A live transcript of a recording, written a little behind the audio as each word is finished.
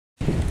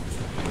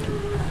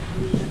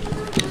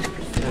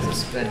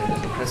splendid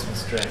little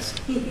Christmas dress.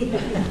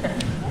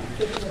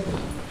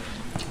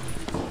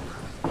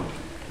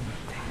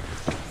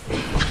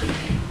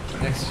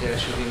 Next year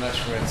she'll be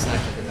much more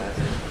excited about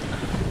it.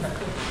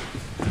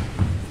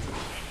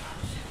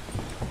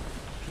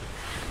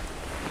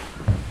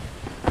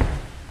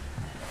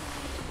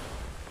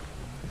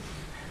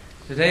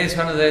 Today is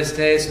one of those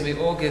days when we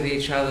all give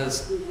each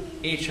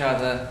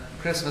other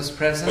Christmas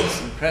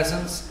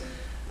presents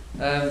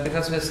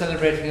because we're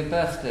celebrating a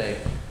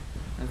birthday.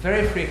 And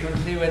very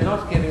frequently we're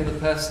not giving the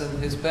person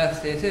whose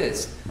birthday it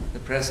is the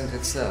present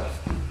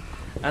itself.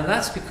 And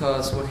that's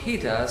because what he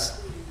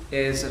does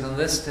is that on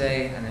this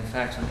day, and in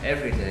fact on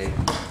every day,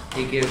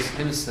 he gives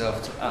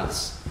himself to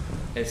us.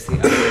 It's the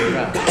other way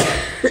around.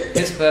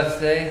 His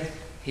birthday,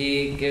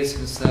 he gives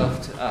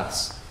himself to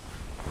us.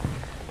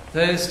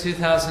 Those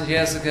 2,000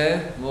 years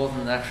ago, more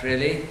than that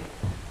really,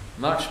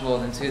 much more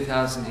than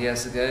 2,000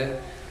 years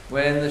ago,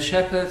 when the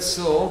shepherds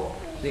saw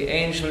the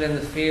angel in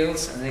the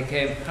fields and they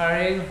came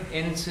hurrying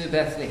into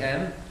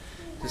Bethlehem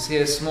to see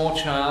a small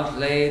child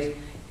laid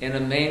in a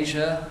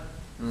manger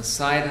on the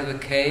side of a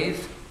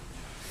cave,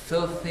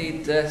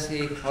 filthy,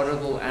 dirty,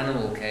 horrible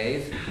animal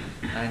cave.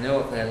 I know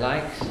what they're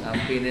like,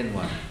 I've been in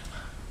one.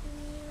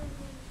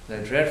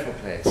 They're a dreadful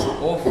place,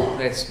 awful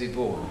place to be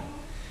born.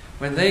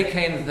 When they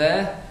came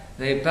there,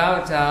 they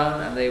bowed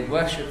down and they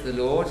worshipped the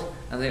Lord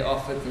and they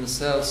offered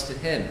themselves to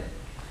him.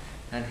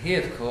 And he,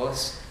 of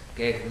course,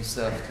 gave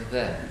himself to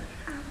them.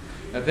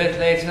 A bit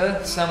later,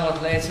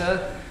 somewhat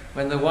later,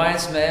 when the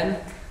wise men,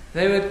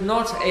 they were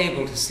not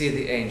able to see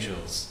the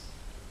angels.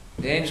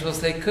 The angels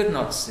they could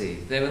not see.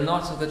 They were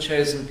not of the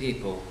chosen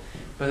people.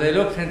 But they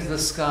looked into the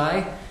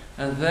sky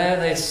and there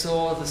they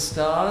saw the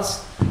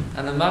stars,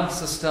 and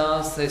amongst the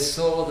stars they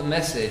saw the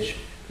message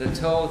that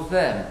told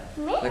them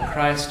that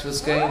Christ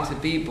was going to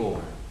be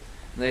born.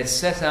 And they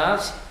set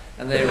out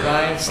and they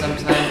arrived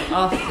sometime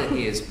after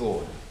he is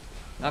born,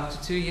 up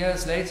to 2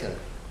 years later.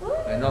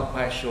 We're not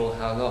quite sure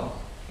how long.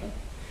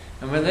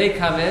 And when they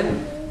come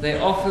in, they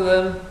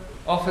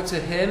offer to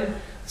him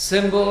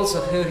symbols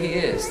of who he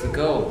is, the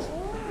gold,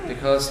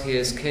 because he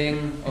is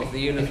King of the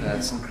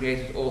universe and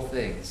created all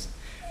things.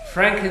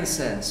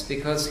 Frankincense,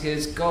 because he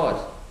is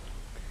God.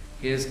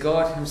 He is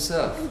God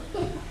himself,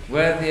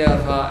 worthy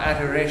of our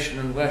adoration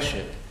and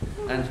worship.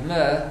 And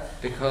myrrh,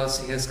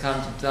 because he has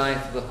come to die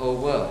for the whole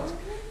world,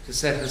 to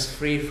set us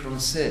free from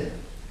sin.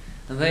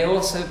 And they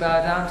also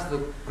bow down to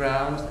the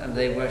ground and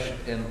they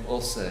worship him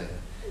also,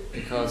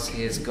 because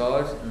he is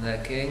God and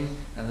their King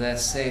and their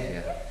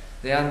Saviour.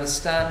 They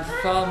understand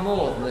far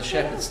more than the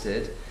shepherds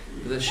did.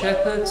 For the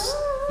shepherds,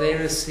 they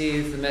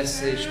received the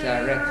message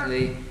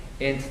directly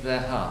into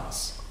their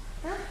hearts.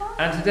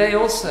 And today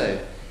also,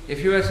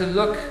 if you were to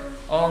look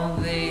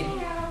on the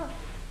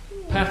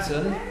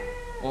pattern,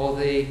 or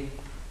the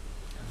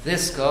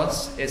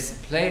viscos, it's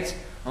the plate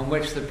on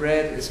which the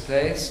bread is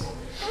placed,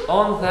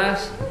 on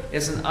that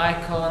is an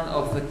icon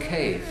of the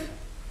cave.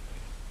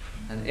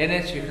 And in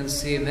it you can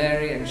see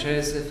Mary and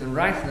Joseph, and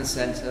right in the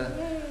centre,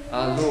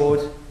 our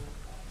Lord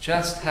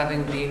just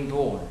having been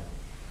born,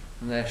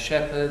 and their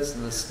shepherds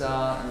and the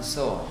star and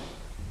so on.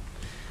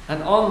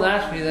 And on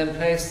that we then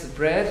place the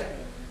bread,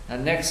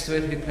 and next to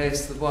it we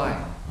place the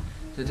wine.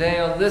 Today,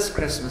 on this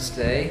Christmas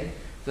day,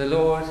 the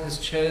Lord has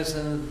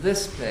chosen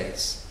this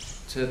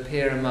place to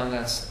appear among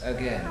us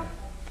again.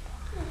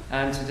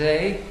 And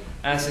today,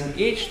 as in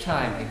each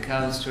time he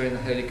comes during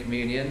the Holy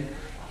Communion,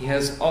 he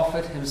has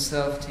offered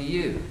himself to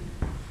you.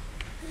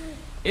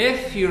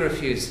 If you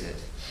refuse it,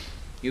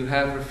 you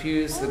have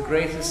refused the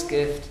greatest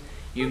gift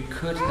you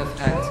could have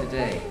had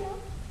today.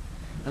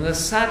 And the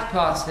sad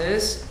part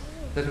is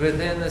that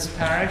within this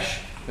parish,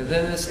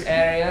 within this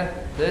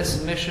area,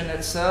 this mission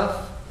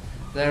itself,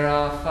 there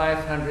are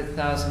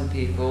 500,000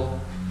 people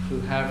who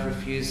have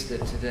refused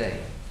it today.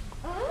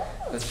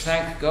 But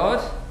thank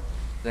God,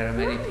 there are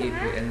many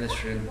people in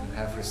this room who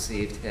have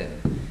received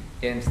him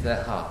into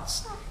their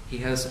hearts. He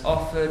has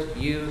offered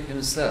you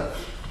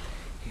himself.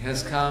 He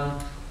has come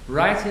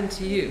right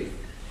into you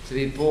to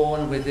be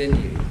born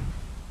within you.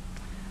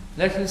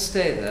 Let him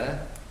stay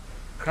there.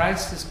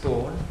 Christ is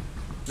born.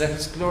 Let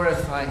us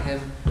glorify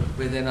him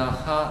within our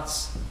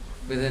hearts,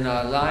 within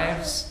our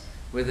lives,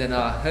 within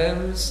our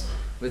homes,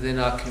 within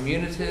our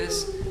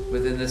communities,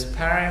 within this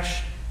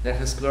parish. Let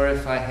us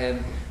glorify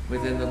him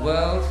within the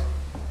world,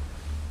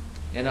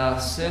 in our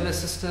solar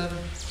system,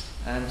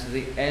 and to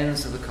the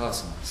ends of the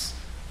cosmos.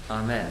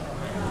 Amen.